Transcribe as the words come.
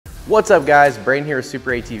What's up guys, Braden here with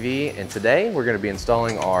SuperATV, and today we're going to be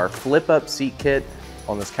installing our flip-up seat kit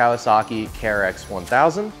on this Kawasaki KRX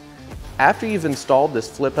 1000. After you've installed this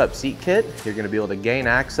flip-up seat kit, you're going to be able to gain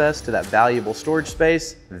access to that valuable storage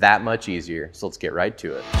space that much easier. So let's get right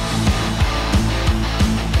to it.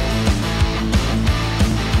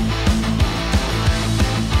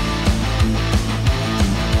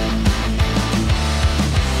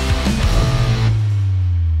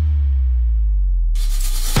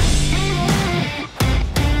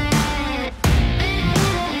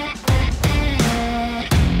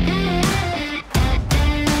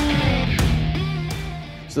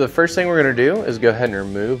 So the first thing we're going to do is go ahead and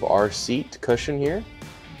remove our seat cushion here.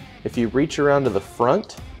 If you reach around to the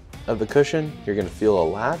front of the cushion, you're going to feel a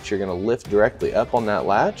latch. You're going to lift directly up on that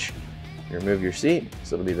latch. You remove your seat,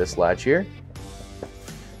 so it'll be this latch here.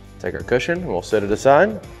 Take our cushion and we'll set it aside.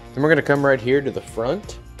 Then we're going to come right here to the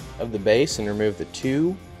front of the base and remove the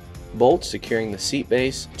two bolts securing the seat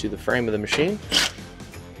base to the frame of the machine.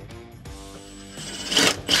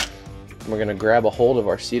 We're going to grab a hold of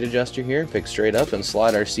our seat adjuster here, pick straight up and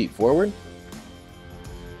slide our seat forward.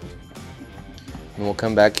 And we'll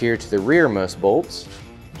come back here to the rearmost bolts.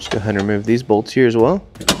 Just go ahead and remove these bolts here as well.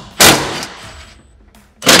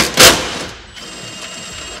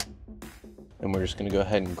 And we're just going to go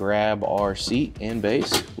ahead and grab our seat and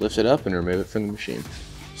base, lift it up and remove it from the machine.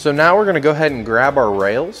 So now we're going to go ahead and grab our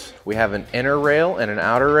rails. We have an inner rail and an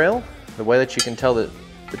outer rail. The way that you can tell that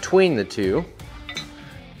between the two,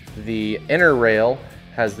 the inner rail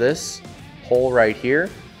has this hole right here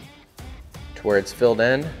to where it's filled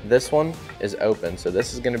in. This one is open. So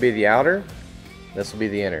this is going to be the outer, this will be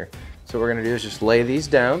the inner. So what we're going to do is just lay these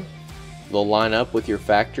down. They'll line up with your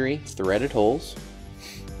factory threaded holes.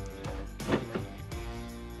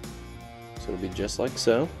 So it'll be just like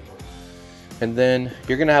so. And then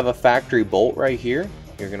you're going to have a factory bolt right here.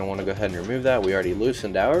 You're going to want to go ahead and remove that. We already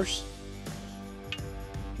loosened ours.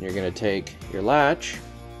 And you're going to take your latch,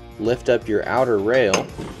 lift up your outer rail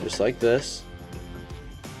just like this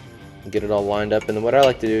and get it all lined up. And then what I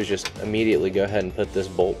like to do is just immediately go ahead and put this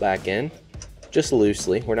bolt back in just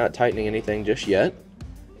loosely. We're not tightening anything just yet.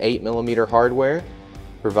 8mm hardware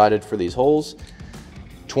provided for these holes.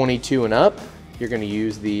 22 and up, you're going to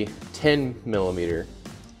use the 10mm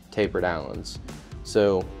tapered Allens.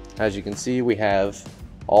 So as you can see, we have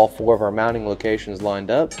all 4 of our mounting locations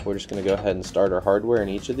lined up. We're just going to go ahead and start our hardware in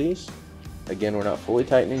each of these. Again, we're not fully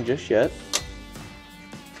tightening just yet.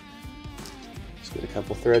 Just get a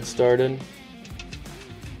couple threads started,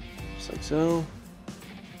 just like so.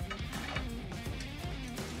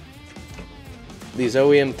 These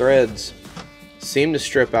OEM threads seem to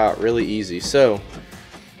strip out really easy, so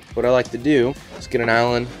what I like to do is get an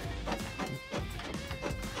Allen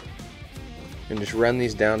and just run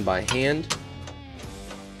these down by hand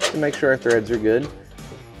to make sure our threads are good.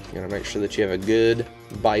 You're gonna make sure that you have a good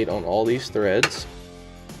bite on all these threads.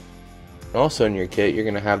 Also in your kit, you're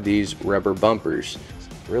gonna have these rubber bumpers.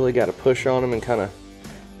 Really got to push on them and kind of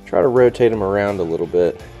try to rotate them around a little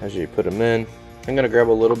bit as you put them in. I'm gonna grab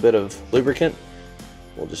a little bit of lubricant.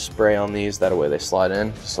 We'll just spray on these, that way they slide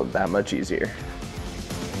in, so that much easier.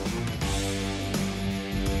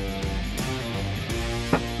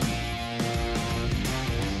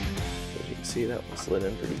 As you can see, that one slid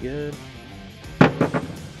in pretty good.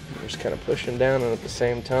 Just kind of pushing down and at the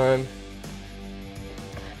same time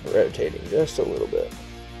rotating just a little bit.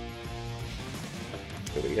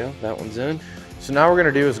 There we go, that one's in. So now what we're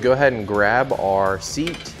going to do is go ahead and grab our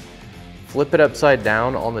seat, flip it upside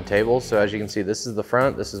down on the table. So as you can see, this is the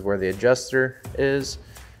front, this is where the adjuster is,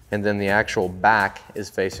 and then the actual back is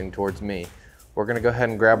facing towards me. We're going to go ahead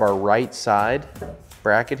and grab our right side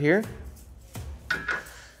bracket here,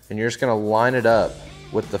 and you're just going to line it up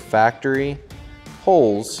with the factory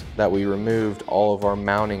holes that we removed all of our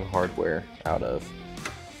mounting hardware out of.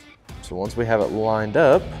 So once we have it lined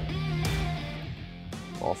up,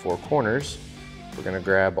 all 4 corners, we're going to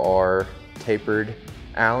grab our tapered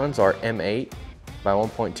Allens, our M8 by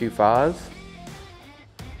 1.25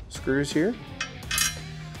 screws here.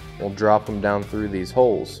 We'll drop them down through these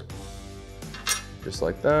holes, just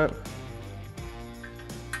like that.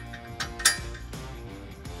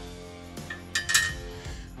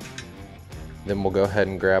 Then we'll go ahead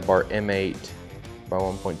and grab our M8 by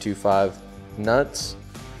 1.25 nuts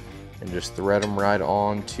and just thread them right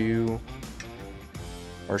on to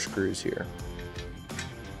our screws here.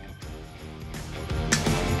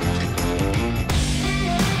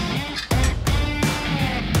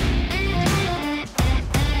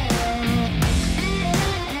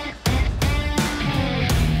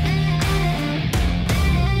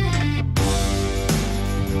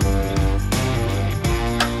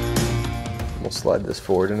 We'll slide this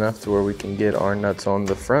forward enough to where we can get our nuts on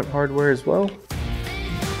the front hardware as well.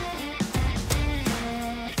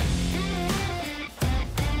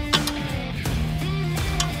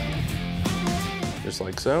 Just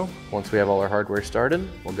like so. Once we have all our hardware started,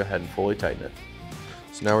 we'll go ahead and fully tighten it.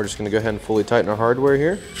 So now we're just going to go ahead and fully tighten our hardware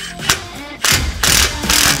here.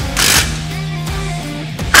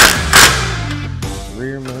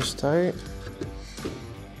 Rearmost tight.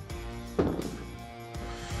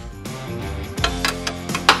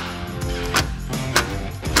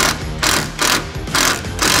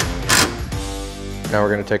 Now we're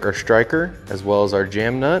going to take our striker as well as our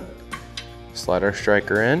jam nut, slide our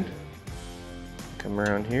striker in, come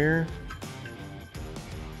around here,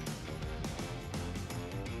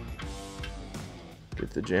 get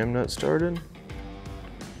the jam nut started,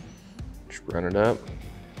 just run it up.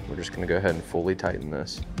 We're just going to go ahead and fully tighten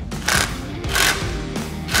this.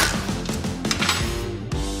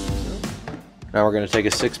 Now we're going to take a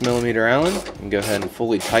 6mm Allen and go ahead and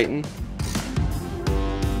fully tighten.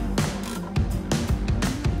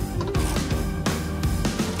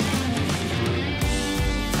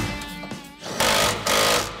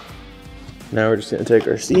 Now we're just going to take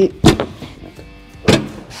our seat,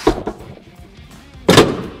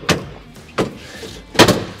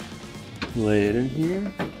 lay it in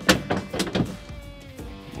here,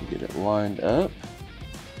 we'll get it lined up,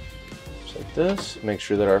 just like this. Make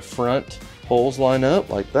sure that our front holes line up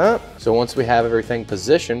like that. So once we have everything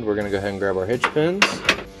positioned, we're going to go ahead and grab our hitch pins,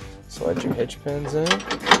 slide your hitch pins in,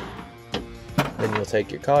 then you'll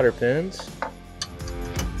take your cotter pins,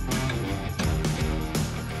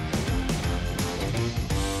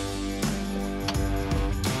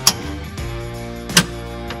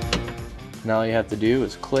 now all you have to do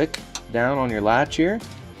is click down on your latch here,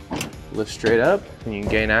 lift straight up, and you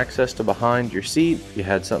can gain access to behind your seat. If you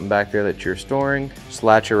had something back there that you're storing, just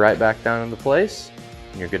latch it right back down into place,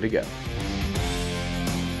 and you're good to go.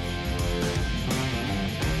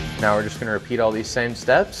 Now we're just going to repeat all these same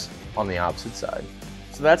steps on the opposite side.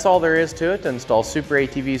 So that's all there is to it to install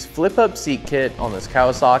SuperATV's flip-up seat kit on this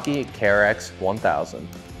Kawasaki KRX 1000.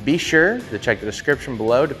 Be sure to check the description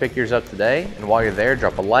below to pick yours up today, and while you're there,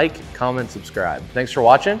 drop a like, comment, subscribe. Thanks for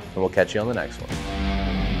watching, and we'll catch you on the next one.